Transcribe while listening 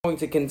Going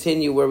to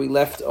continue where we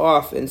left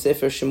off in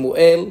Sefer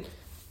Shmuel,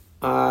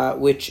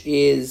 which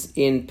is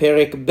in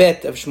Perek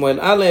Bet of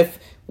Shmuel Aleph.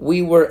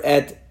 We were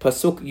at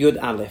Pasuk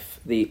Yud Aleph,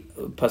 the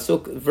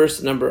Pasuk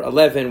verse number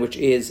 11, which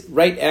is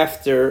right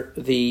after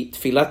the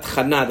Tfilat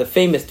Chana, the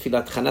famous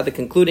Tfilat Chana, the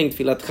concluding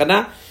Tfilat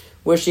Chana,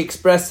 where she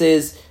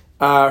expresses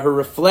her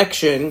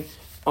reflection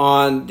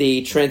on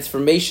the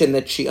transformation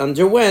that she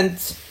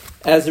underwent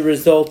as a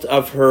result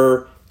of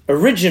her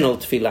original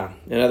tefillah.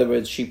 In other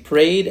words, she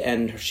prayed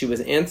and she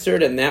was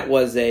answered, and that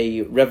was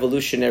a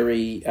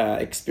revolutionary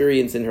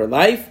experience in her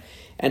life.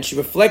 And she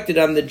reflected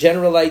on the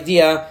general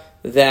idea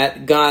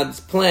that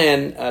God's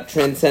plan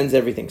transcends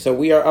everything. So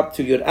we are up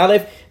to Yud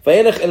Aleph.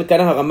 Vayelech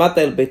Elkanah haramata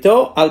el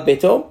beto al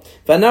beto,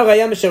 v'anar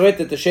haya mesheret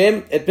et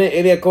Hashem et bnei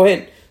Eli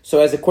HaKohen. So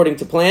as according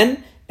to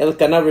plan,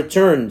 Elkanah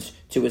returned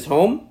to his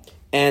home,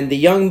 and the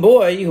young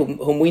boy,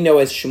 whom we know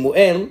as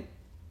Shmuel,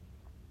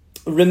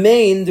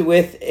 remained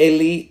with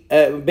Eli,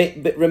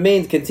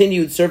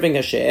 continued serving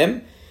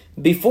Hashem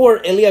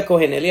before Eli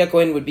HaKohen. Eli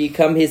HaKohen would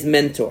become his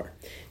mentor.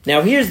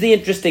 Now here's the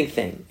interesting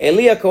thing.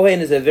 Eli HaKohen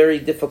is a very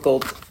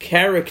difficult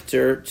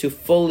character to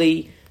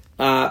fully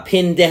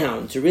pin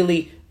down, to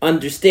really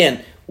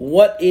understand.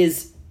 What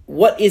is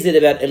it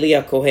about Eli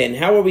HaKohen?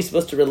 How are we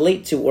supposed to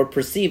relate to or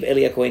perceive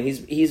Eli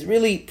HaKohen? He's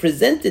really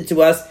presented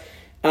to us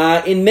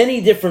in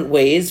many different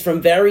ways, from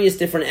various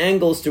different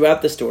angles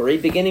throughout the story,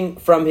 beginning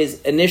from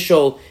his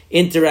initial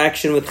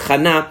interaction with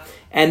Chana,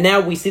 and now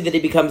we see that he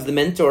becomes the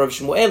mentor of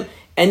Shmuel,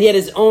 and yet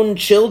his own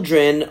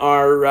children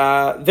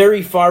are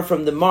very far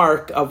from the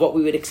mark of what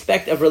we would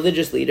expect of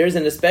religious leaders,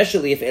 and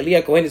especially if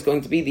Eli HaKohen is going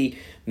to be the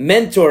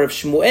mentor of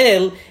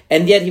Shmuel,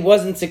 and yet he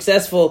wasn't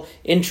successful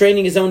in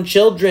training his own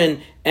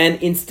children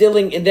and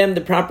instilling in them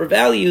the proper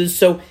values,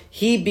 so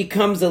he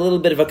becomes a little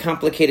bit of a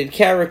complicated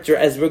character,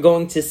 as we're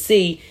going to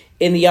see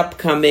in the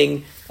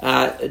upcoming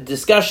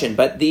discussion.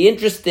 But the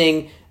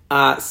interesting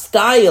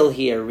style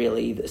here,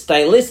 really,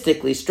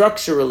 stylistically,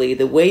 structurally,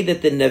 the way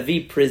that the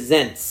Navi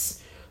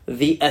presents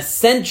the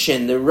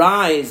ascension, the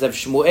rise of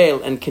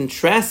Shmuel, and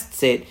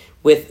contrasts it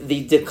with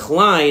the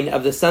decline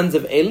of the sons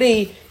of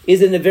Eli,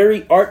 is in a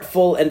very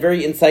artful and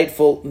very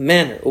insightful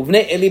manner.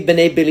 Uvnei Eli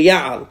b'nei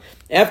Belial.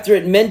 After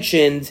it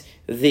mentioned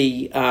that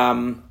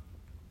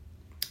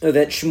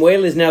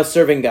Shmuel is now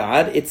serving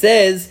God, it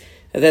says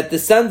that the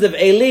sons of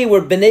Eli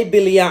were Bnei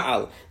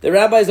Belial. The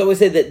rabbis always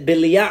say that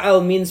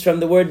Belial means from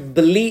the word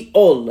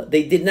Beliol.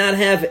 They did not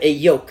have a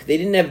yoke. They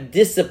didn't have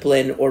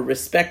discipline or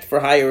respect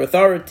for higher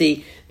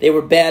authority. They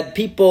were bad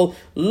people.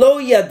 Lo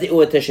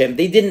yadi'u et Hashem.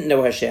 They didn't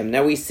know Hashem.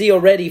 Now we see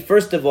already,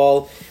 first of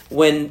all,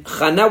 when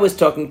Chana was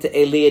talking to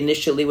Eli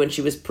initially when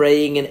she was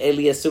praying, and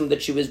Eli assumed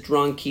that she was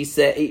drunk, she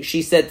said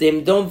to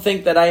him, "Don't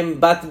think that I'm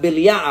Bat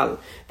Belial,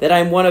 that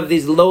I'm one of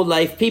these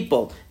low-life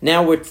people."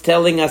 Now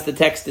the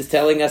text is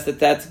telling us that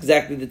that's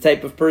exactly the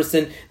type of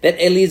person that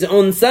Eli's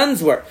own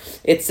sons were.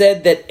 It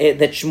said that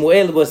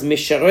Shmuel was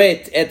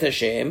Misharet et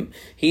Hashem.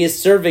 He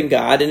is serving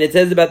God, and it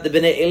says about the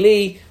Bnei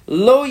Eli,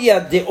 Lo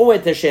yadi'u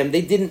et Hashem.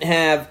 They didn't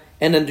have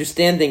an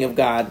understanding of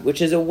God,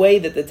 which is a way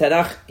that the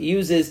Tanakh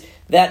uses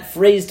that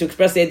phrase to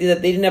express the idea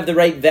that they didn't have the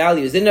right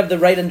values, didn't have the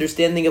right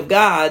understanding of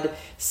God,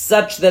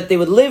 such that they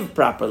would live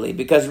properly,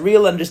 because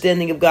real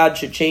understanding of God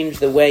should change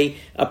the way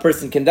a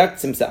person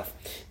conducts himself.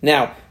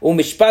 Now,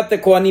 umishpat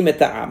kohanim et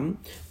ha'am.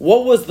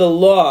 What was the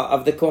law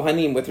of the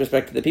kohanim with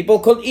respect to the people?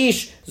 Kol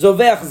ish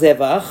zovech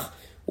zevach.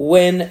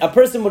 When a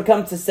person would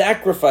come to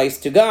sacrifice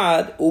to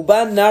God,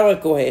 uban nara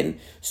kohen,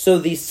 so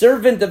the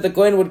servant of the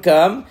kohen would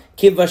come,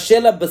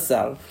 kivashela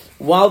basar,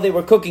 while they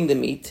were cooking the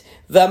meat.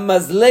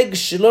 V'mazleg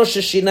shlosh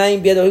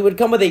shinayim biyado. He would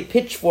come with a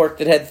pitchfork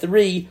that had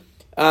three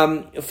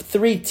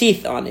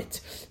teeth on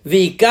it.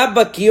 V'yika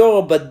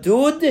bakior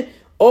badud,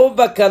 o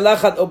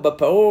bakalachat o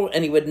baparur,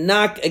 and he would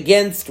knock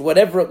against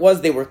whatever it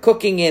was they were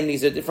cooking in.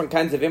 These are different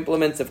kinds of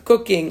implements of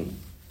cooking.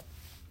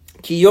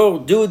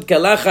 Kiyor, dud,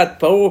 kalachat,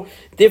 parur,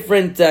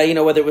 different,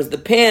 whether it was the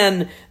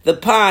pan, the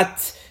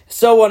pot,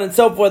 so on and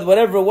so forth,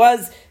 whatever it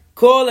was.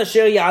 Kol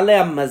asher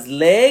ya'aleh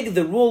mazleg.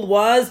 The rule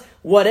was,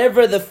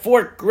 whatever the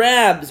fork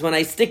grabs when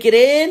I stick it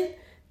in,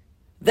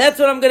 that's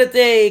what I'm going to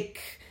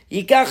take.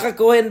 Yikacha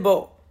kohen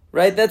bo.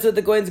 Right? That's what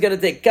the kohen's going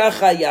to take.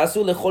 Kacha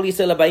yasu lechol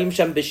yisrael habayim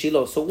sham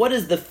b'shilo. So what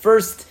is the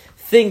first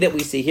thing that we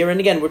see here? And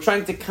again, we're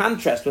trying to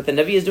contrast. What the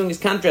Navi is doing is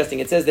contrasting.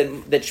 It says that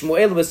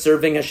Shmuel was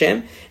serving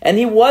Hashem, and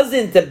he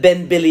wasn't a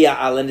Ben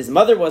Belial, and his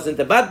mother wasn't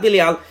a Bat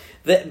Belial.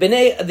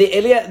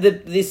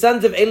 The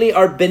sons of Eli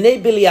are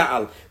Bnei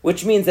Belial,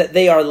 which means that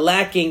they are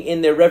lacking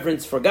in their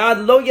reverence for God.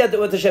 Lo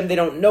yadu et Hashem, they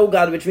don't know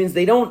God, which means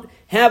they don't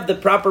have the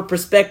proper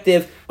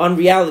perspective on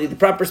reality, the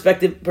proper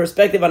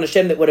perspective on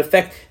Hashem that would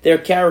affect their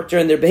character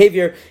and their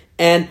behavior.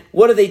 And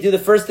what do? The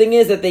first thing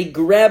is that they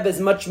grab as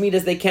much meat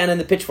as they can in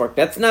the pitchfork.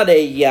 That's not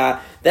a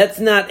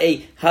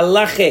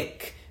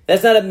halachic.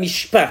 That's not a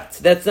mishpat.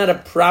 That's not a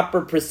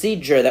proper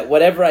procedure, that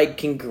whatever I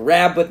can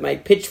grab with my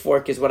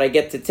pitchfork is what I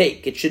get to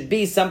take. It should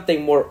be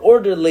something more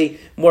orderly,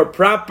 more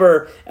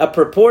proper, a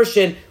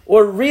proportion,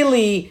 or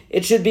really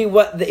it should be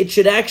what it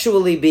should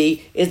actually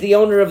be, is the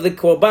owner of the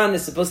korban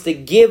is supposed to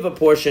give a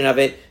portion of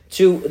it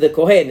to the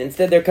Kohen.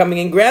 Instead, they're coming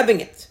and grabbing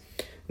it.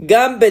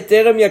 Gam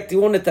beterem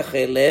yaktirun et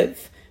hachelev,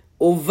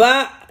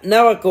 uva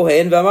now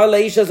HaKohen, ואמר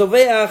לאיש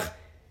הזובח,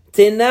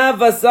 תנה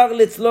בשר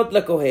לצלות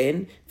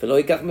לכהן, ולא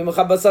ייקח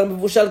ממך בשר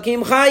מבושל כי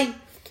אם חי.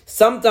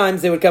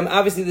 Sometimes they would come.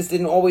 Obviously, this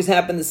didn't always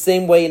happen the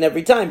same way in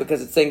every time,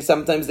 because it's saying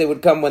sometimes they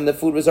would come when the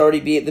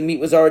meat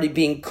was already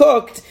being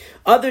cooked.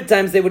 Other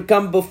times they would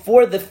come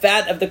before the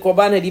fat of the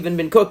korban had even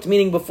been cooked,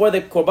 meaning before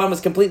the korban was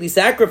completely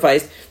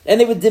sacrificed,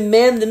 and they would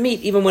demand the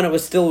meat even when it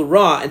was still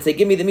raw and say,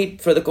 "Give me the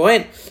meat for the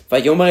kohen."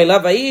 Wait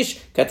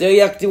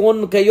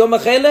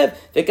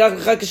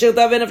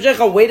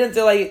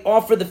until I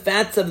offer the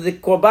fats of the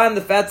korban,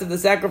 the fats of the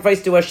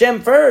sacrifice to Hashem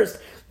first.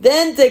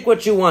 Then take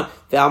what you want.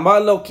 You'd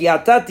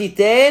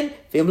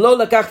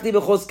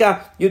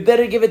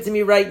better give it to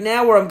me right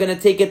now, or I'm going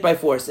to take it by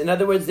force. In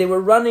other words, they were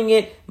running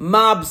it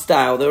mob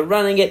style. They were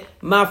running it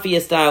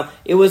mafia style.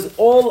 It was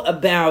all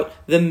about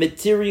the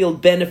material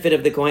benefit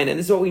of the Kohen. And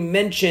this is what we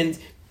mentioned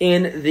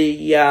in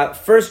the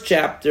first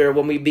chapter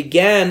when we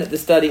began the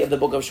study of the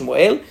book of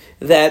Shmuel,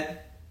 that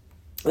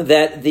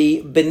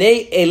the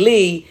Bnei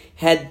Eli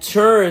had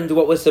turned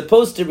what was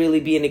supposed to really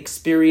be an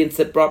experience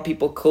that brought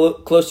people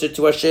closer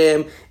to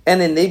Hashem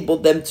and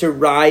enabled them to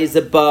rise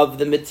above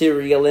the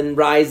material and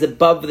rise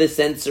above the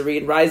sensory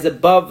and rise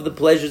above the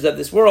pleasures of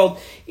this world.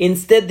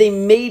 Instead, they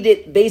made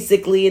it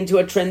basically into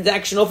a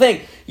transactional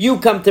thing. You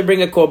come to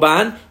bring a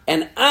korban,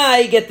 and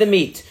I get the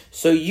meat.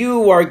 So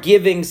you are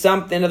giving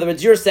something, in other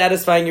words, you're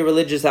satisfying your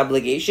religious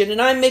obligation, and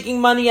I'm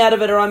making money out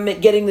of it, or I'm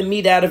getting the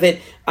meat out of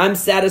it. I'm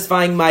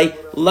satisfying my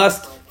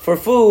lust for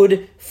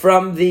food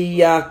from the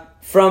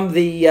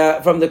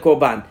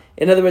korban.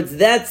 In other words,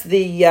 that's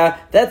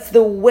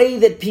the way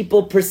that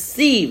people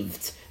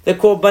perceived the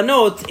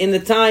korbanot in the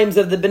times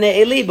of the Bnei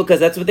Eli, because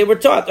that's what they were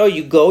taught. Oh,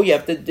 you go, you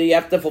have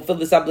to fulfill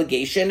this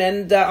obligation,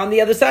 and on the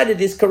other side, it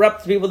is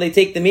corrupt people. They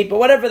take the meat, but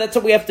whatever. That's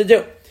what we have to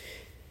do.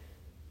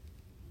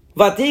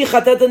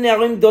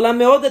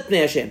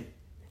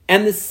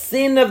 And the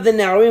sin of the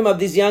Na'arim, of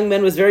these young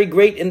men, was very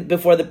great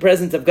before the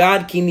presence of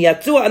God,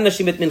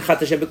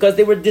 because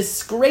they were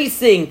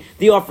disgracing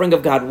the offering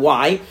of God.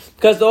 Why?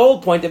 Because the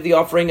whole point of the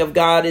offering of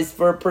God is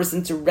for a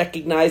person to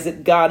recognize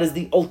that God is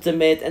the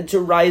ultimate, and to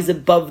rise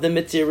above the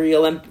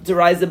material, and to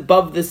rise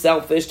above the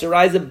selfish, to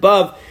rise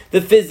above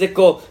the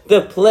physical,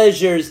 the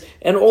pleasures,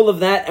 and all of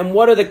that. And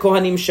what are the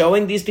Kohanim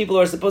showing? These people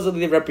are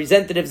supposedly the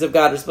representatives of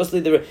God, are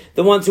supposedly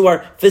the ones who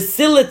are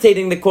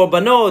facilitating the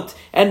korbanot,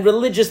 and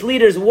religious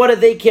leaders. What do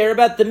they care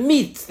about? The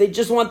meat. They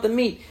just want the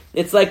meat.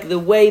 It's like the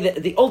way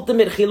that the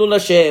ultimate Chilul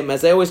Hashem,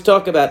 as I always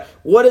talk about.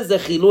 What is a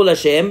Chilul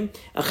Hashem?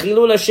 A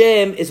Chilul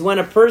Hashem is when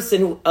a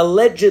person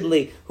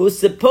who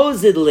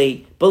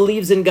supposedly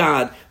believes in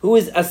God, who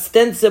is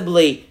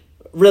ostensibly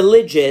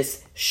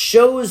religious,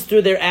 shows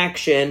through their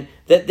action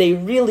that they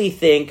really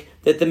think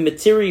that the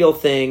material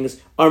things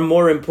are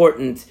more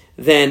important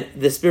than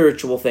the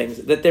spiritual things,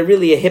 that they're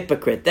really a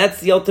hypocrite.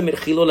 That's the ultimate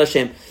Chilul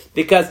Hashem.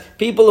 Because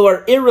people who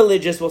are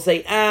irreligious will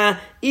say,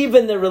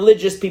 even the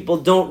religious people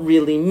don't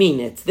really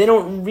mean it. They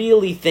don't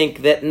really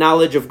think that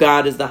knowledge of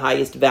God is the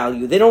highest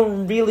value. They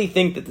don't really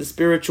think that the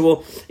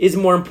spiritual is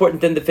more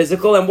important than the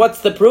physical. And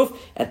what's the proof?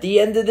 At the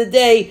end of the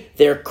day,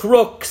 they're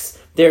crooks,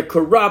 they're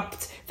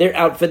corrupt, they're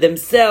out for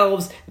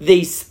themselves,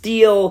 they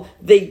steal,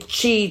 they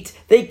cheat,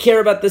 they care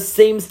about the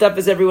same stuff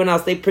as everyone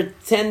else. They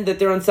pretend that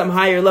they're on some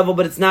higher level,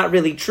 but it's not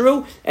really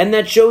true, and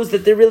that shows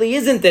that there really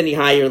isn't any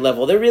higher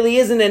level. There really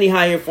isn't any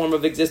higher form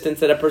of existence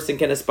that a person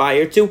can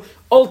aspire to.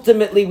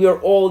 Ultimately, we are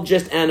all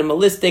just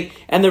animalistic,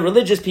 and the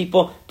religious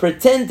people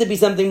pretend to be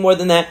something more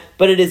than that,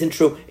 but it isn't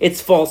true.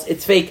 It's false,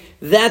 it's fake.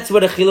 That's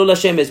what a Chilul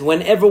Hashem is.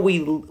 Whenever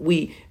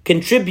we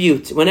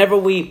contribute, whenever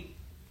we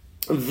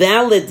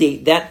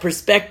validate that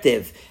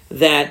perspective,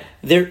 that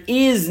there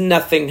is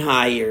nothing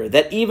higher,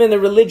 that even the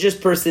religious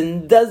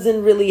person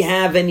doesn't really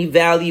have any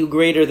value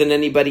greater than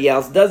anybody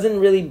else, doesn't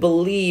really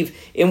believe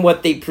in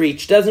what they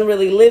preach, doesn't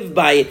really live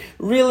by it,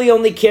 really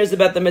only cares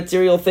about the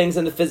material things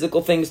and the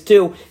physical things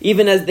too,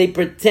 even as they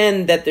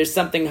pretend that there's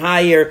something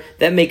higher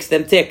that makes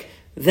them tick.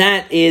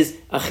 That is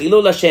a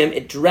Chilul Hashem.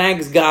 It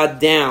drags God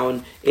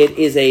down. It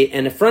is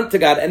an affront to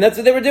God, and that's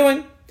what they were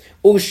doing.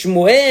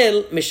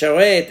 Ushmuel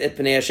misharet et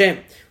pnei Hashem.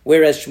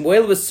 Whereas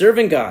Shmuel was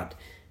serving God.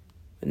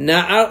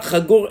 Na'ar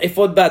chagur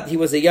ephod bat. He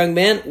was a young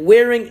man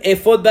wearing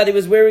ephod bat. He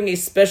was wearing a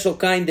special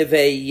kind of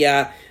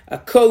a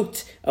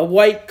coat, a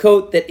white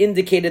coat that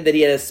indicated that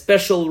he had a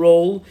special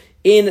role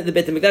in the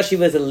Beit HaMikdash. He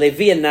was a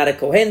Levi and not a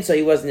Kohen, so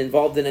he wasn't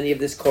involved in any of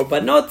this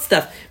korbanot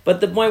stuff. But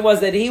the point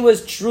was that he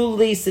was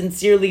truly,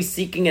 sincerely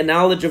seeking a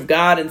knowledge of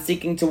God and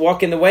seeking to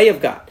walk in the way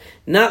of God.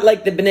 Not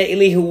like the Bnei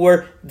Eli, who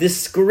were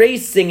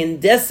disgracing and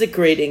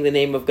desecrating the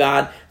name of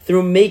God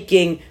through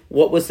making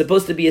what was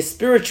supposed to be a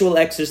spiritual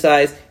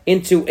exercise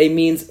into a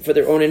means for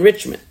their own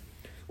enrichment.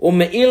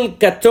 Ume'il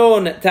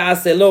katon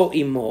ta'aselo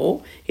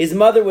imo. His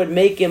mother would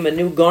make him a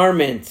new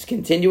garment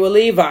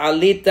continually.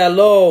 Va'alita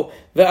lo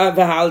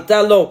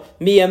va'alta lo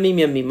miyamim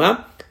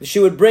yamima. She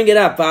would bring it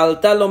up.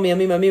 Va'alta lo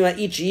miyamim yamima.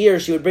 Each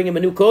year she would bring him a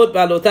new coat.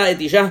 Va'alota et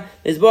isha.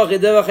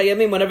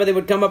 Whenever they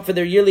would come up for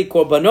their yearly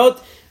korbanot.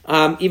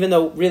 even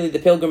though really the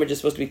pilgrimage is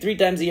supposed to be 3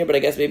 times a year, but I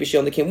guess maybe she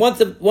only came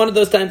one of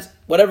those times,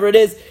 whatever it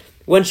is.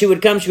 When she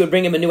would come, she would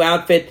bring him a new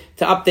outfit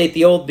to update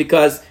the old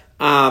because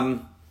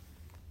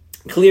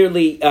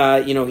clearly,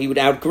 he would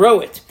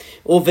outgrow it.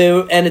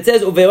 And it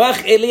says,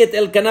 Uverach Eli et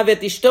Elkanah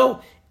v'et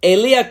ishto.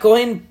 Eli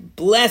Kohen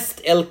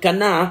blessed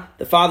Elkanah,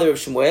 the father of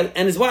Shmuel,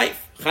 and his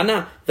wife,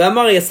 Hannah.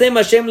 V'amar yasem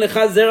Hashem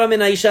lecha zera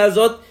min ha'isha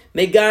azot.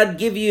 May God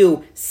give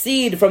you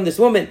seed from this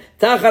woman.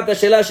 Tachat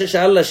ha'shela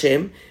shesha'al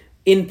Hashem.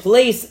 In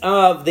place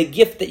of the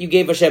gift that you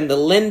gave Hashem, the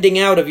lending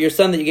out of your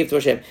son that you gave to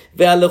Hashem.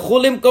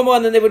 Ve'alechulim komo,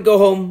 and then they would go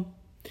home.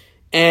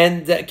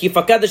 And ki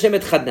fakad Hashem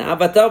et Chana,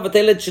 vatar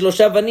vatelet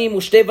shlosha vanim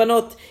u'shtei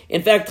vanot.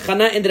 In fact,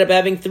 Chana ended up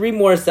having 3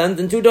 more sons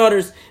and 2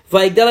 daughters.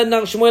 Vayigdal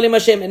nar Shmuel im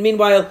Hashem. And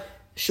meanwhile,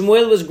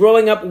 Shmuel was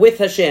growing up with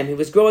Hashem. He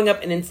was growing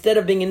up, and instead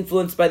of being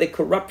influenced by the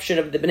corruption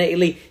of the Bnei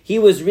Eli, he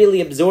was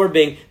really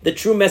absorbing the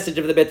true message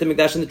of the Beit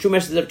HaMikdash and the true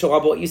message of Torah.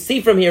 But what you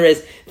see from here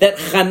is that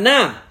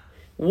Chana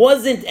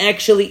wasn't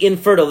actually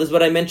infertile. This is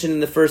what I mentioned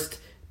in the first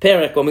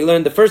parak, when we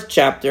learned the first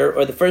chapter,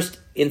 or the first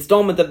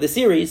installment of the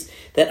series,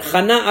 that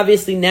Chana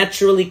obviously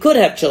naturally could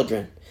have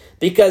children.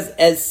 Because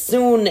as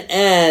soon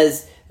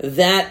as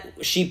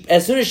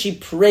she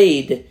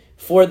prayed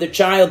for the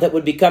child that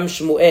would become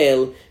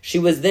Shmuel, she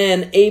was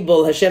then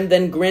able, Hashem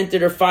then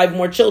granted her 5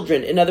 more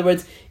children. In other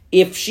words,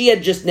 if she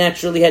had just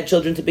naturally had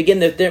children to begin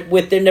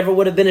with, there never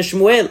would have been a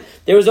Shmuel.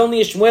 There was only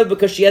a Shmuel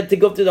because she had to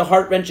go through the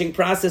heart-wrenching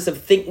process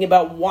of thinking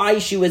about why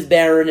she was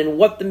barren and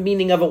what the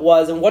meaning of it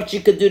was and what she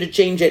could do to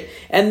change it,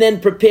 and then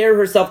prepare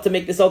herself to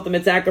make this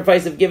ultimate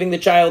sacrifice of giving the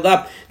child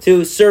up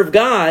to serve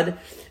God.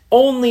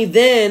 Only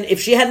then, if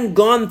she hadn't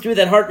gone through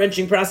that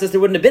heart-wrenching process, there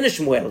wouldn't have been a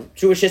Shmuel.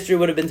 Jewish history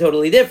would have been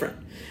totally different.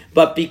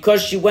 But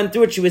because she went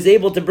through it, she was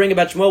able to bring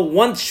about Shmuel.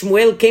 Once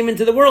Shmuel came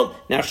into the world,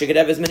 now she could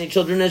have as many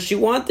children as she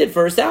wanted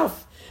for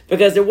herself.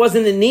 Because there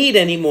wasn't a need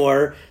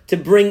anymore to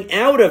bring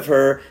out of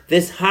her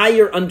this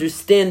higher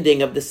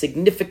understanding of the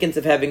significance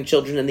of having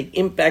children and the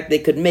impact they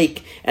could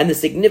make and the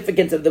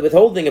significance of the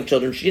withholding of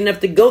children. She didn't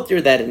have to go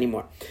through that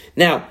anymore.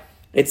 Now,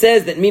 it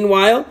says that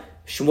meanwhile,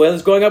 Shmuel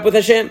is growing up with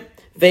Hashem.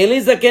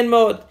 Ve'eli zaken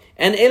mod.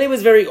 And Eli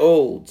was very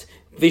old.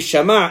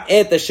 V'shama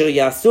et asher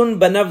yasun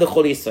banav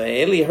l'chol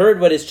Yisrael. He heard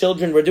what his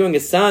children were doing,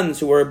 his sons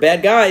who were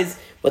bad guys,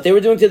 what they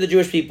were doing to the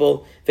Jewish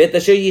people. Ve'et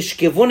asher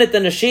yishkevun et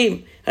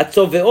anashim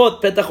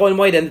hatzoveot petach ol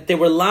moed. And they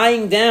were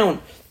lying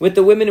down with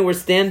the women who were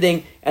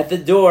standing at the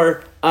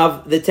door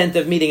of the tent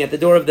of meeting, at the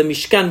door of the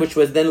Mishkan, which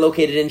was then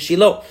located in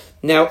Shiloh.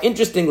 Now,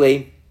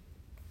 interestingly,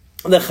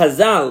 the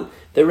Chazal,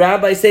 the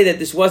rabbis say that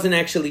this wasn't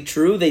actually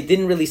true. They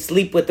didn't really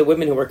sleep with the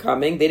women who were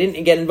coming. They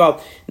didn't get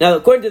involved. Now,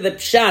 according to the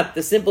Pshat,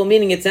 the simple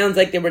meaning, it sounds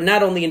like they were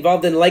not only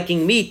involved in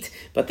liking meat,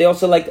 but they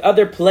also liked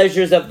other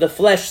pleasures of the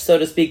flesh, so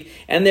to speak,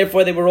 and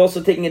therefore they were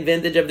also taking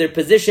advantage of their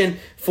position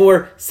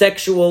for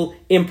sexual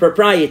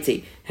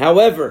impropriety.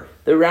 However,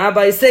 the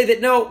rabbis say that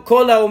no,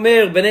 kol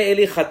ha'omer b'nei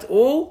Eli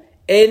chat'u,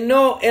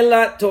 eno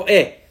ela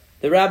to'eh.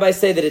 The rabbis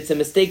say that it's a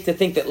mistake to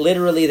think that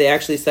literally they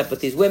actually slept with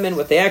these women.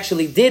 What they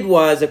actually did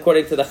was,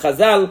 according to the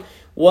Chazal,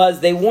 was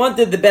they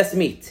wanted the best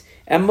meat.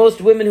 And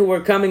most women who were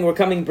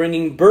coming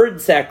bringing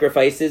bird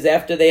sacrifices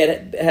after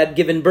they had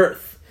given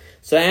birth.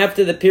 So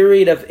after the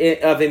period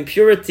of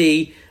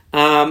impurity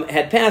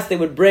had passed, they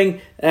would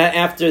bring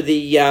after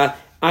the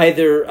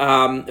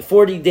either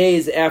 40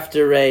 days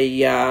after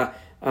a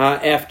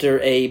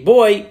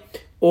boy,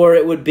 or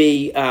it would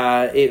be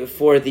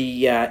for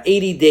the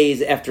 80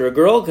 days after a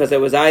girl, because it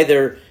was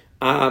either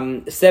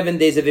 7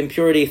 days of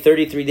impurity,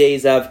 33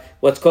 days of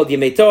what's called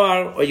Yemei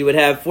Toar, or you would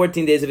have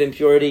 14 days of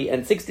impurity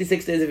and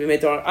 66 days of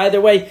Yemei Toar.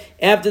 Either way,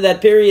 after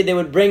that period, they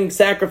would bring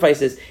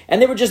sacrifices.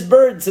 And they were just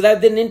birds, so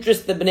that didn't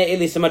interest the Bnei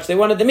Eli so much. They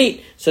wanted the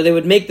meat. So they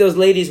would make those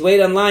ladies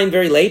wait online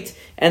very late,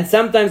 and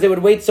sometimes they would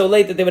wait so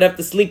late that they would have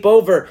to sleep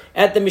over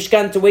at the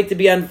Mishkan to wait to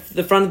be on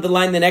the front of the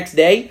line the next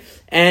day.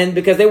 And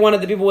because they wanted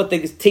the people with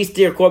the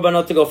tastier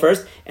korbanot to go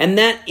first. And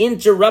that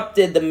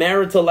interrupted the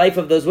marital life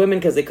of those women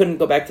because they couldn't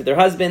go back to their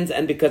husbands.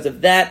 And because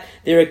of that,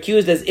 they're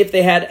accused as if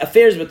they had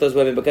affairs with those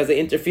women because they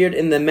interfered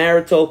in the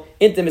marital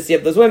intimacy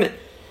of those women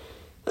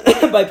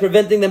by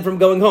preventing them from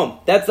going home.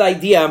 That's the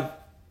idea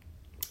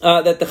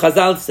that the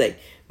Chazal say.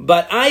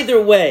 But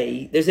either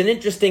way, there's an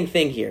interesting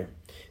thing here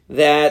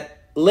that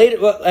later,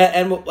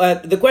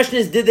 the question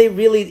is, did they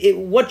really,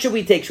 what should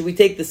we take? Should we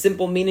take the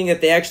simple meaning that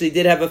they actually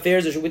did have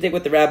affairs, or should we take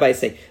what the rabbis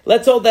say?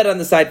 Let's hold that on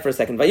the side for a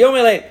second. So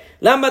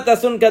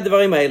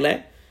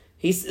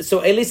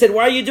Eli said,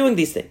 why are you doing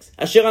these things?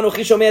 I'm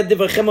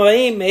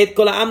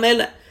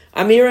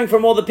hearing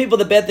from all the people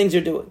the bad things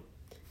you're doing.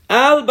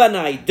 Al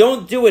banai,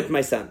 don't do it,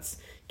 my sons.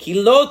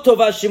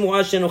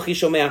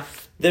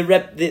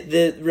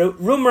 The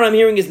rumor I'm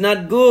hearing is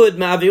not good.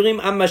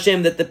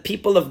 That the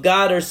people of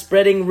God are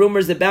spreading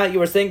rumors about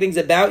you or saying things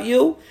about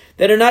you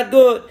that are not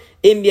good.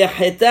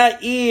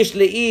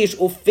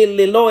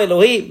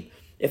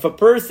 If a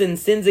person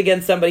sins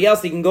against somebody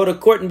else, he can go to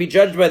court and be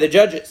judged by the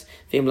judges.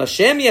 But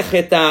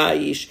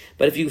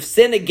if you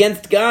sin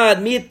against God,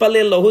 who's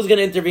going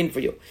to intervene for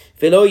you?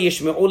 They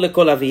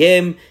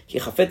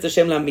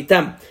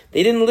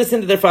didn't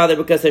listen to their father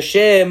because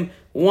Hashem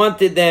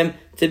wanted them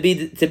to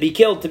be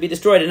killed, to be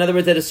destroyed. In other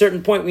words, at a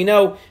certain point, we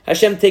know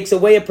Hashem takes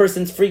away a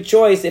person's free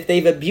choice if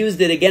they've abused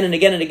it again and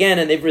again and again,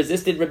 and they've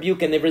resisted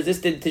rebuke and they've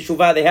resisted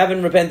teshuvah, they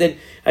haven't repented.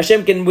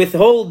 Hashem can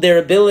withhold their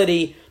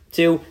ability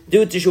to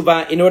do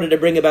teshuvah in order to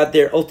bring about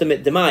their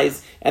ultimate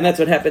demise, and that's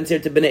what happens here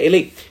to Bnei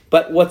Eli.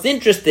 But what's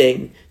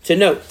interesting to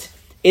note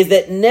is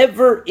that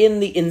never in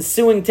the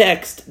ensuing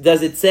text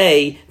does it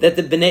say that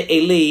the Bnei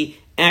Eli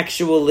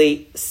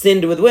actually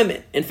sinned with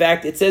women. In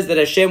fact, it says that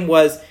Hashem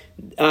was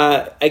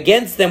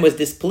against them, was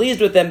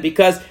displeased with them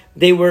because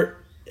they were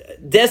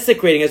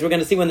desecrating, as we're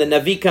going to see when the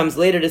Navi comes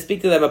later to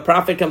speak to them, a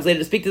prophet comes later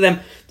to speak to them,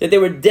 that they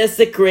were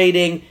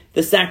desecrating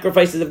the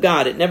sacrifices of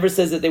God. It never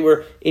says that they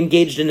were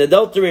engaged in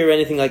adultery or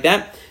anything like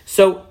that.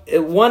 So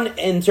one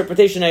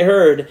interpretation I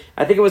heard,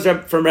 I think it was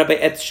from Rabbi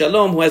Etz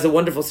Shalom, who has a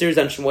wonderful series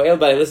on Shmuel,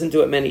 but I listened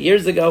to it many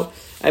years ago.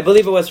 I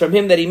believe it was from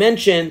him that he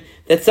mentioned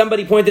that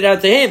somebody pointed out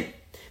to him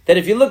that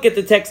if you look at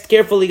the text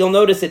carefully, you'll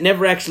notice it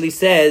never actually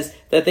says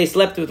that they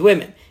slept with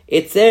women.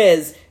 It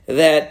says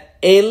that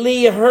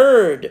Eli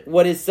heard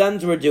what his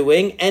sons were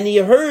doing, and he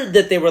heard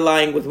that they were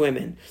lying with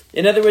women.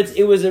 In other words,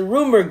 it was a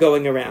rumor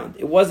going around.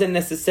 It wasn't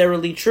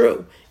necessarily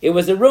true. It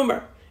was a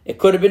rumor. It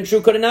could have been true,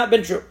 could have not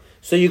been true.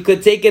 So you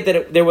could take it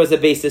that there was a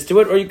basis to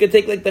it, or you could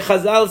take, like the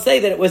Chazal say,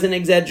 that it was an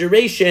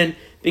exaggeration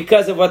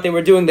because of what they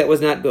were doing that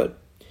was not good.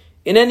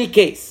 In any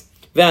case,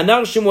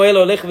 Ve'anar Shmuel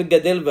olech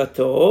v'gadel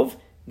v'tov,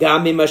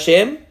 gam im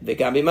Hashem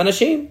v'gam im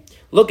anashim.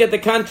 Look at the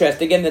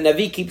contrast. Again, the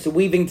Navi keeps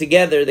weaving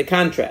together the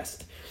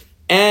contrast.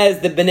 As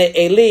the Bnei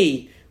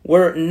Eli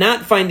were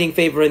not finding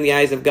favor in the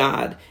eyes of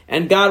God,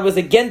 and God was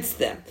against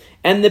them,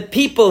 and the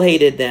people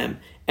hated them,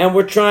 and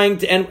were trying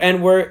to,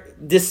 and were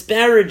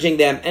disparaging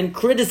them, and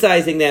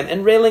criticizing them,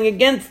 and railing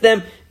against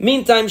them.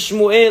 Meantime,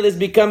 Shmuel is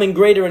becoming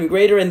greater and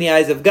greater in the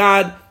eyes of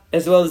God,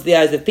 as well as the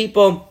eyes of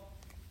people.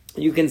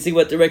 You can see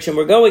what direction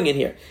we're going in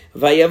here.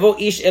 Vayavo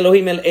ish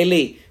Elohim el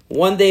Eli.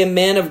 One day a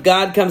man of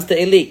God comes to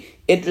Eli.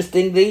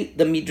 Interestingly,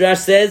 the Midrash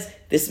says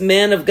this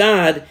man of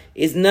God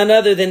is none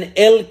other than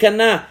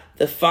Elkanah,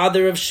 the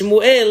father of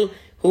Shmuel,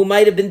 who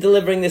might have been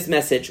delivering this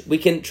message. We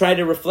can try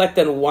to reflect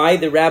on why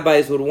the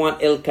rabbis would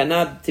want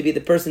Elkanah to be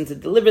the person to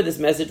deliver this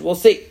message. We'll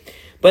see.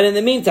 But in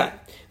the meantime,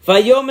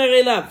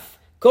 Vayomer elav,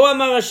 Ko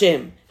amar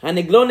Hashem,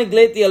 Haneglo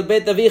negleti al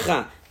bet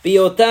avicha,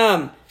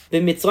 Biotam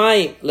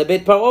b'Mitzrayim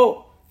lebet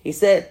Paro. He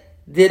said,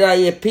 did I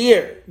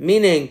appear?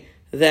 Meaning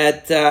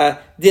that,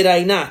 did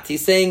I not?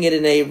 He's saying it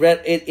in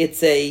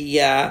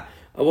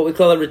what we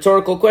call a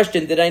rhetorical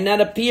question. Did I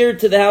not appear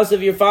to the house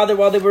of your father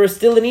while they were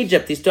still in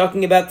Egypt? He's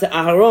talking about to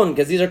Aharon,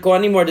 because these are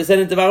Kohanim who are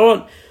descendants of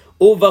Aharon.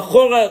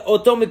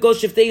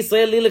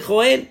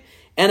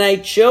 And I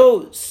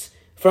chose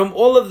from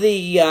all of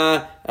the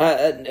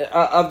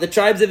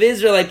tribes of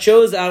Israel, I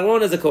chose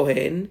Aaron as a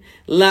Kohen,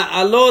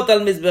 la'alot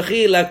al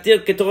mizbechi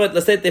la'aktir ketoret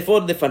laset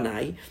efod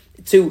lefanai,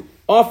 to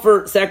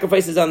offer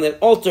sacrifices on the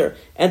altar,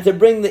 and to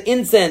bring the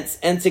incense,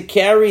 and to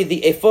carry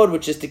the ephod,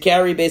 which is to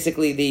carry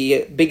basically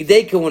the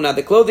bigdei kehuna,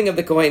 the clothing of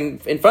the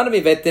kohen, in front of me.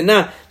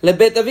 Ve'tena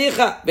lebet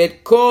avicha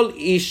ve'et kol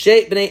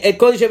ishe bnei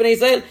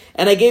Israel,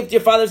 and I gave to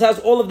your father's house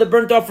all of the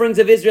burnt offerings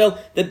of Israel.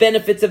 The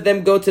benefits of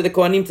them go to the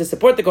kohanim to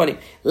support the kohanim.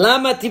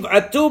 Lama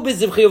tiv'atu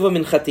b'zivchi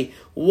u'minchati.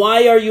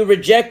 Why are you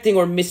rejecting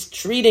or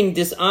mistreating,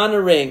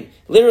 dishonoring?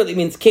 Literally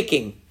means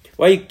kicking.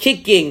 Why are you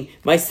kicking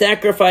my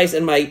sacrifice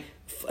and my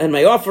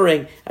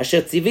offering,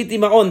 asher tziviti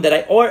ma'on,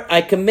 that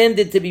I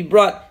commanded to be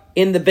brought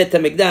in the Bet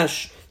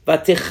HaMikdash,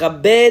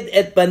 v'techabed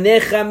et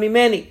banecha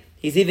mimeni.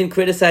 He's even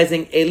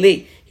criticizing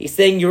Eli. He's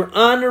saying, you're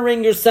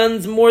honoring your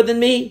sons more than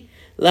me.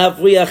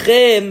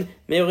 Lavriachem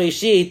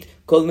merishit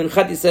kol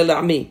minchat Yisrael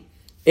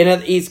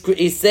la'ami.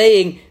 He's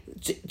saying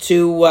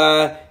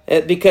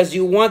because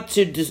you want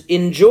to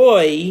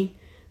enjoy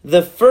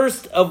the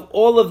first of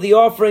all of the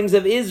offerings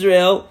of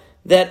Israel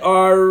that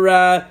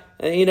are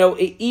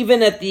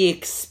even at the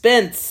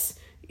expense,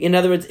 in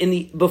other words,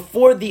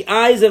 before the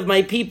eyes of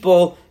my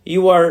people,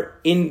 you are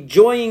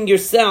enjoying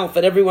yourself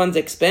at everyone's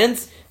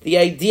expense. The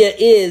idea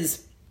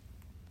is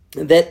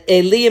that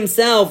Eli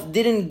himself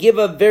didn't give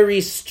a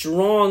very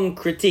strong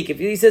critique. If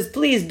he says,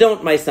 please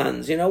don't, my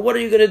sons, what are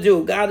you going to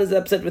do? God is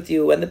upset with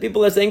you, and the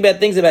people are saying bad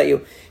things about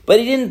you. But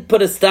he didn't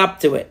put a stop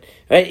to it,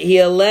 right? He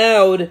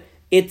allowed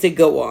it to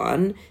go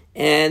on,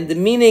 and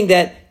meaning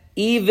that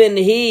even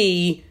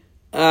he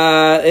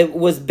it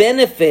was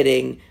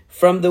benefiting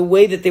from the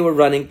way that they were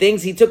running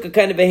things. He took a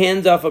kind of a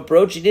hands-off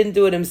approach. He didn't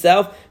do it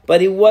himself, but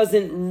he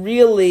wasn't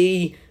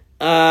really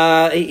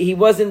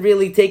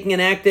taking an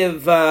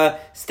active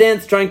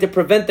stance trying to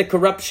prevent the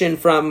corruption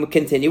from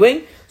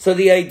continuing. So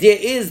the idea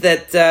is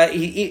that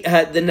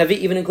the Navi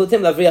even includes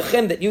him,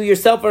 that you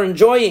yourself are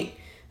enjoying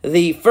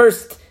the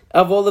first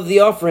of all of the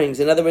offerings.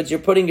 In other words, you're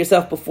putting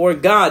yourself before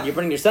God. You're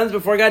putting your sons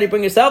before God. You're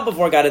putting yourself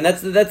before God. And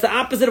that's the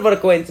opposite of what a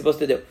Kohen is supposed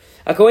to do.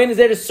 A Kohen is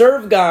there to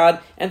serve God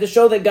and to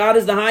show that God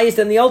is the highest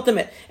and the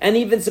ultimate. And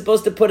even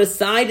supposed to put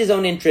aside his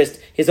own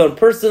interest, his own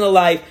personal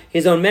life,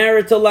 his own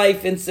marital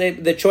life, and say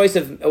the choice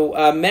of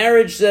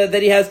marriage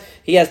that he has.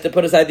 He has to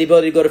put aside the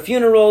ability to go to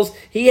funerals.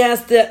 He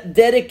has to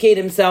dedicate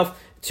himself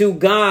to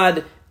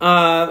God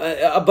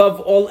above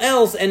all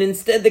else, and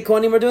instead the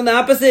Kohanim are doing the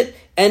opposite.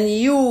 And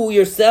you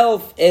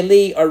yourself,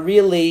 Eli, are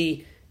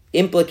really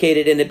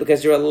implicated in it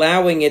because you're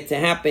allowing it to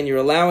happen. You're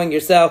allowing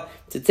yourself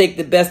to take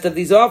the best of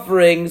these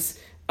offerings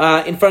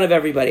in front of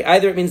everybody.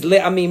 Either it means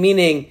le'ami,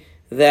 meaning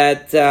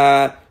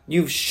that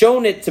you've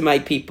shown it to my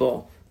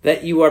people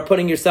that you are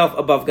putting yourself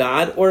above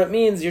God, or it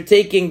means you're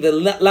taking the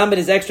lamed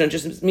is extra, and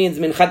just means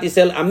minchat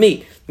yisrael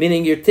ami,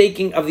 meaning you're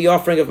taking of the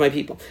offering of my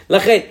people.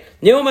 Lachet,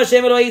 Neum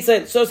Hashem Eloi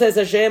Yisrael, so says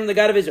Hashem, the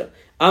God of Israel.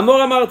 Amor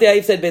amarti,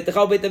 I've said, Beitecha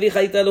u'beit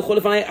avicha yit'aluchu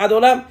lefanai ad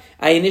olam.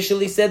 I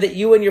initially said that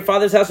you and your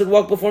father's house would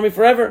walk before me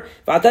forever.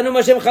 V'atanu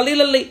Hashem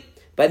chalila li.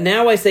 But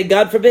now I say,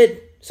 God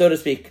forbid, so to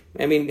speak.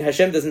 I mean,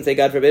 Hashem doesn't say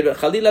God forbid, but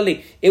chalila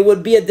li. It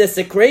would be a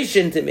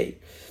desecration to me.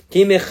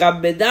 Ki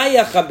mechabedai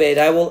yachabed.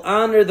 I will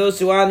honor those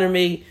who honor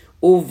me.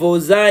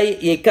 Uvozai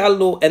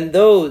yekalu, and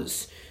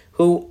those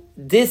who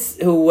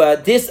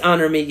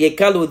dishonor me,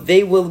 yekalu,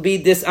 they will be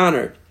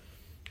dishonored.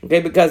 Okay,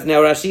 because now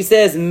Rashi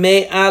says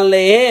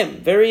me'alehem.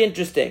 Very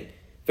interesting,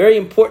 very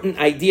important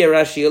idea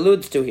Rashi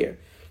alludes to here.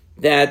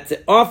 That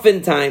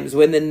oftentimes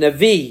when the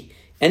Navi,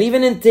 and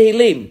even in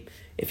Tehillim,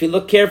 if you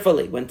look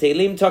carefully, when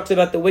Tehillim talks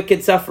about the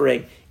wicked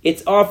suffering,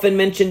 it's often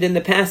mentioned in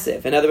the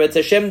passive. In other words,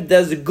 Hashem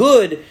does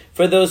good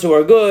for those who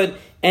are good,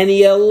 and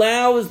He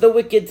allows the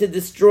wicked to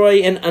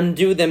destroy and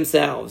undo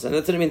themselves. And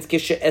that's what it means.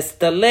 Kishe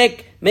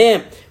estalek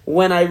me'em.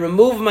 When I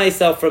remove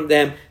myself from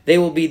them, they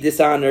will be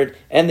dishonored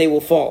and they will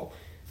fall.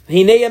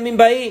 Hinei yamim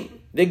ba'im,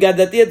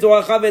 v'gadati et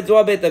zo'acha ve'et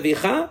zo'a beit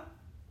avicha.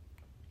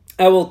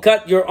 I will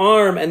cut your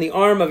arm and the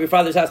arm of your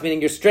father's house, meaning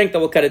your strength, I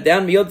will cut it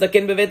down. Miyot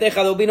zaken bevetecha,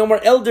 there will be no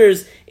more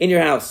elders in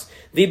your house.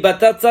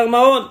 V'batat tzar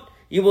ma'on.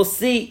 You will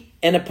see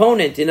an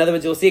opponent. In other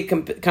words, you will see a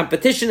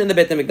competition in the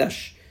Beit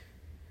HaMikdash.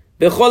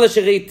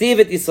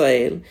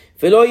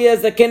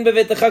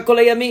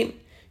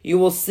 You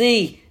will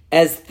see,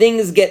 as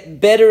things get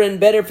better and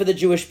better for the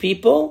Jewish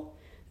people,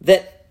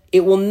 that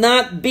it will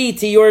not be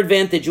to your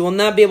advantage. You will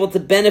not be able to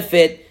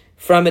benefit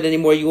from it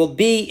anymore. You will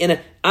be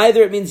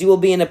either it means you will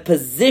be in a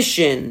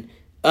position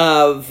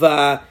of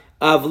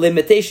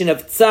limitation,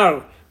 of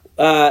tsar,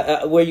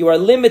 where you are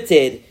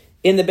limited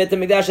in the Beit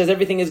HaMikdash as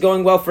everything is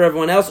going well for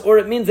everyone else, or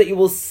it means that you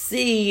will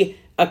see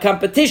a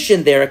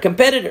competition there, a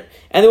competitor,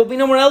 and there will be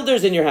no more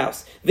elders in your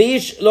house. He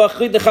says,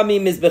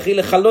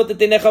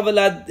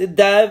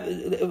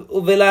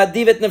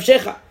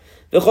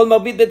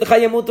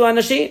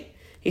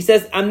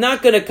 I'm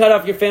not going to cut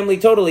off your family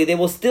totally. They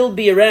will still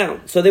be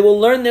around. So they will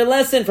learn their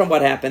lesson from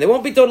what happened. They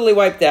won't be totally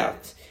wiped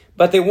out,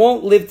 but they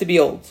won't live to be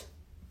old.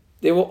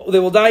 They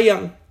will die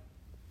young.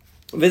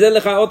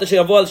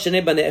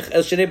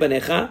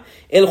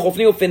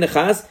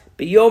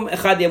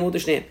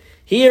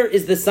 Here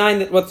is the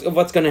sign of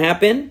what's going to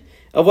happen,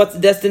 of what's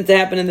destined to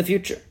happen in the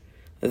future.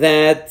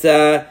 That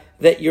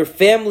your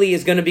family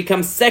is going to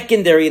become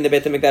secondary in the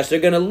Beit HaMikdash. They're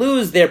going to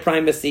lose their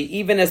primacy,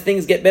 even as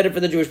things get better for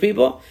the Jewish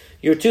people.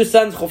 Your two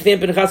sons, Chofni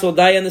and Pinchas, will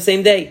die on the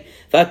same day.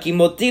 I'm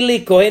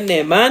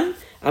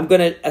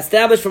going to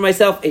establish for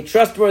myself a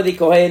trustworthy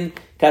Kohen,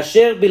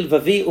 kasher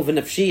bilvavi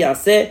uvenafshi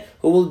yaseh,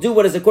 who will do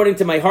what is according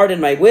to my heart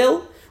and my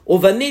will.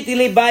 Uvaniti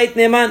li bait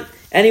ne'eman,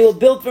 and he will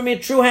build for me a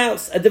true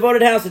house, a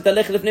devoted house. And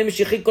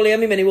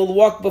he will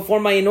walk before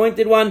my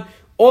anointed one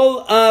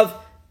all of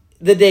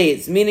the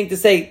days. Meaning to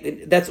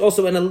say, that's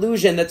also an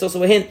allusion, that's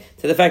also a hint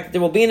to the fact that there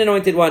will be an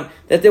anointed one,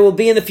 that there will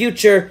be in the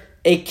future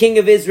a king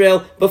of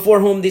Israel before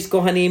whom these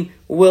Kohanim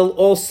will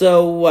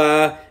also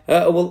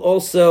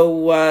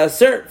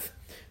serve.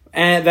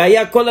 And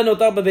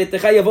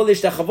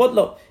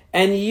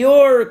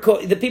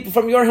the people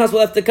from your house will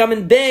have to come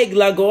and beg. They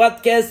will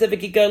have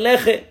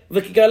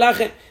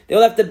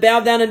to bow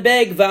down and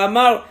beg.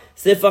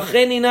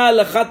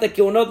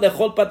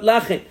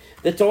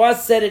 The Torah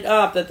set it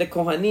up that the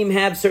Kohanim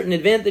have certain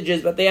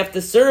advantages, but they have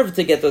to serve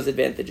to get those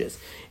advantages.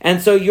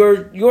 And so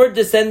your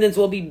descendants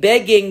will be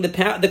begging the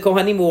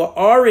Kohanim who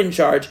are in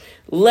charge,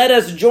 let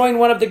us join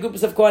one of the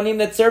groups of Kohanim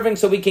that's serving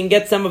so we can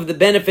get some of the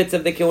benefits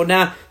of the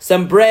Kehunah,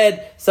 some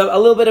bread, a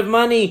little bit of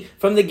money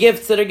from the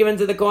gifts that are given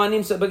to the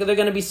Kohanim, so because they're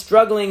going to be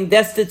struggling,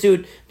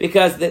 destitute,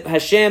 because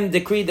Hashem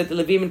decreed that the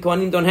Levim and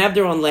Kohanim don't have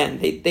their own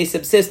land. They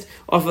subsist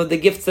off of the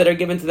gifts that are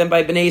given to them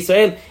by Bnei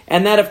Yisrael,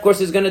 and that of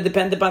course is going to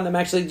depend upon them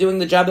actually doing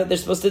the job that they're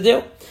supposed to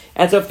do.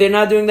 And so if they're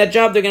not doing that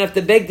job, they're going to have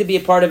to beg to be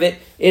a part of it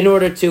in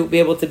order to be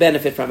able to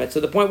benefit from it. So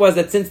the point was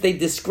that since they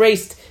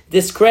disgraced,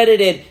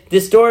 discredited,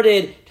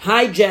 distorted,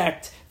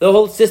 hijacked the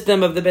whole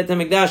system of the Beit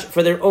HaMikdash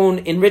for their own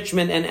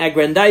enrichment and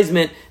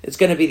aggrandizement, it's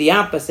going to be the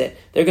opposite.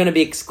 They're going to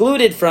be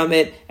excluded from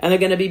it, and they're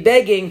going to be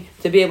begging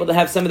to be able to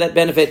have some of that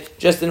benefit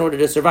just in order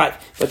to survive.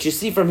 But you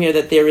see from here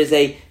that there is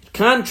a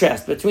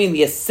contrast between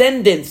the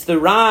ascendance, the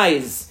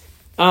rise,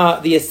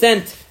 the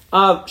ascent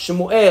of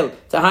Shemuel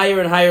to higher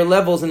and higher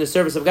levels in the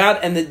service of God,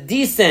 and the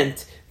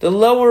descent, the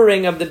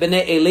lowering of the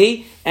Bnei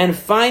Eli, and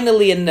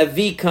finally a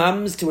Navi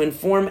comes to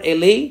inform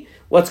Eli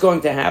what's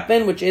going to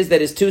happen, which is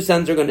that his two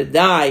sons are going to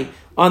die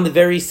on the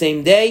very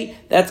same day.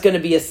 That's going to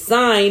be a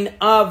sign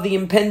of the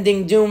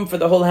impending doom for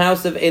the whole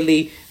house of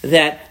Eli,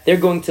 that they're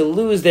going to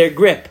lose their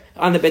grip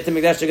on the Beit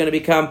HaMikdash. They're going to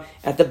become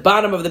at the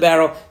bottom of the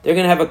barrel. They're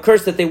going to have a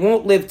curse that they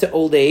won't live to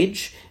old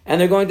age, and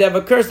they're going to have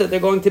a curse that they're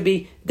going to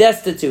be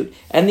destitute.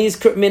 And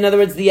these, in other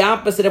words, the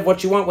opposite of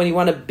what you want when you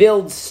want to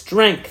build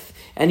strength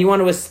and you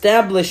want to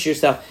establish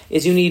yourself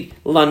is you need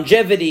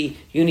longevity,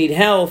 you need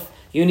health,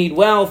 you need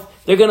wealth.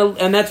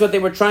 And that's what they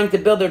were trying to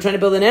build. They're trying to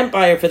build an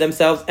empire for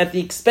themselves at the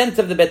expense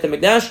of the Beit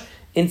HaMikdash.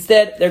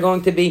 Instead, they're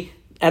going to be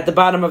at the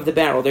bottom of the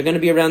barrel. They're going to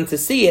be around to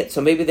see it,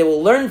 so maybe they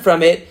will learn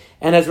from it.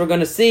 And as we're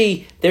going to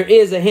see, there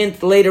is a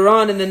hint later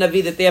on in the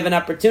Navi that they have an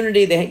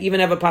opportunity. They even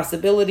have a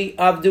possibility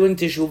of doing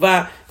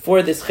teshuvah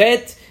for this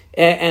chet,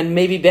 and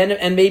maybe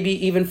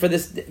even for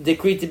this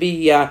decree to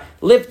be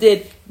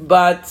lifted.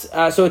 But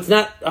so it's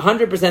not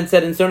 100%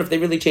 set in stone if they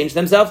really change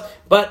themselves.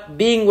 But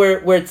being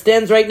where it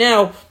stands right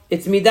now,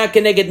 it's midah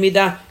keneged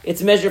midah.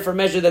 It's measure for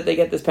measure that they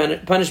get this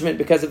punishment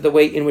because of the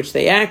way in which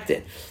they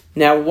acted.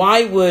 Now,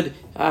 why would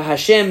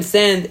Hashem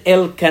send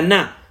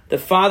Elkanah, the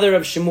father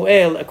of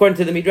Shemuel? According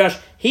to the Midrash,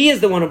 he is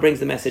the one who brings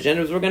the message. And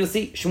as we're going to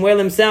see, Shemuel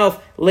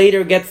himself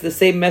later gets the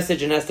same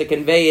message and has to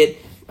convey it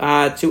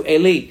to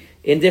Eli.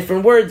 In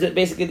different words,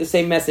 basically the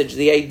same message.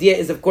 The idea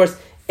is, of course,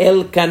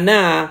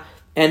 Elkanah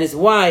and his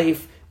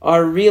wife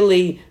are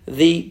really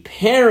the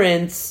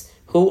parents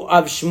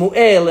of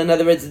Shemuel. In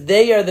other words,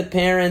 they are the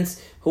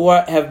parents who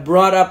have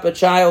brought up a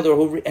child,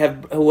 or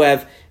who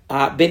have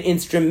been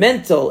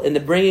instrumental in the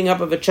bringing up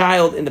of a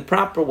child in the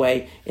proper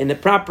way, in the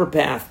proper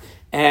path,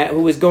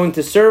 who is going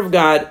to serve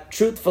God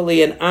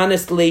truthfully and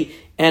honestly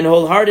and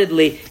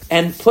wholeheartedly,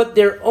 and put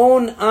their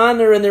own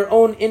honor and their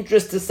own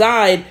interests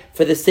aside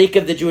for the sake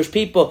of the Jewish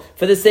people,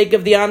 for the sake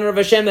of the honor of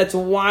Hashem. That's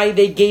why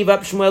they gave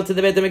up Shmuel to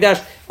the Beit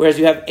HaMikdash. Whereas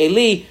you have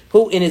Eli,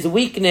 who in his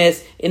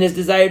weakness, in his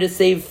desire to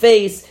save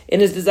face,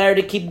 in his desire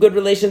to keep good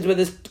relations with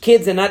his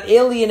kids and not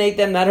alienate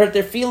them, not hurt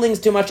their feelings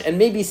too much, and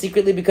maybe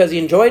secretly because he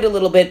enjoyed a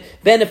little bit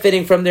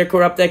benefiting from their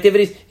corrupt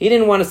activities, he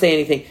didn't want to say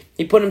anything.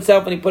 He put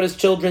himself and he put his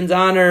children's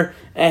honor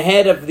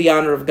ahead of the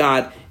honor of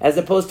God, as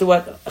opposed to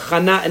what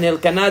Hannah and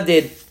Elkanah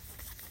did,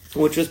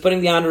 which was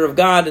putting the honor of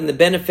God and the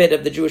benefit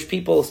of the Jewish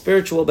people,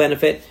 spiritual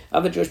benefit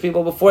of the Jewish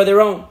people, before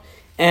their own.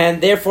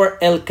 And therefore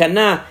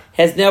Elkanah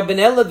has now been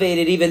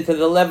elevated even to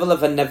the level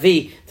of a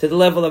Navi, to the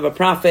level of a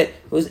prophet,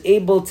 who's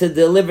able to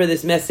deliver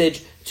this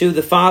message to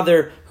the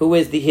father, who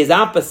is his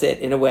opposite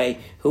in a way,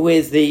 who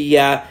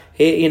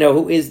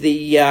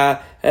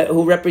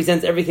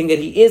represents everything that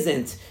he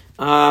isn't.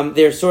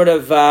 They're sort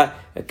of a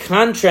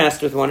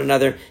contrast with one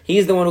another.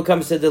 He's the one who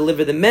comes to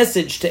deliver the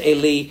message to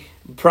Eli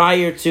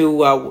prior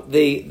to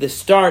the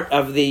start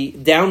of the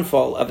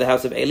downfall of the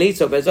house of Eli.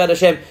 So Be'ezrat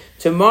Hashem,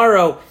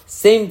 tomorrow,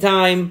 same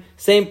time,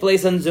 same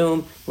place on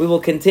Zoom, we will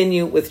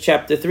continue with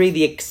chapter 3,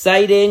 the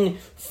exciting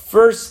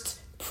first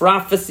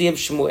prophecy of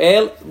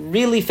Shmuel.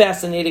 Really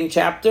fascinating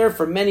chapter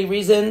for many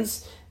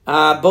reasons,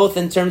 both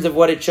in terms of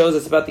what it shows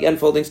us about the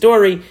unfolding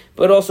story,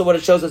 but also what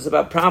it shows us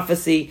about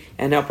prophecy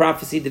and how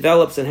prophecy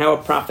develops and how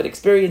a prophet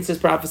experiences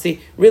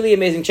prophecy. Really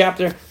amazing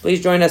chapter.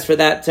 Please join us for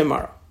that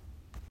tomorrow.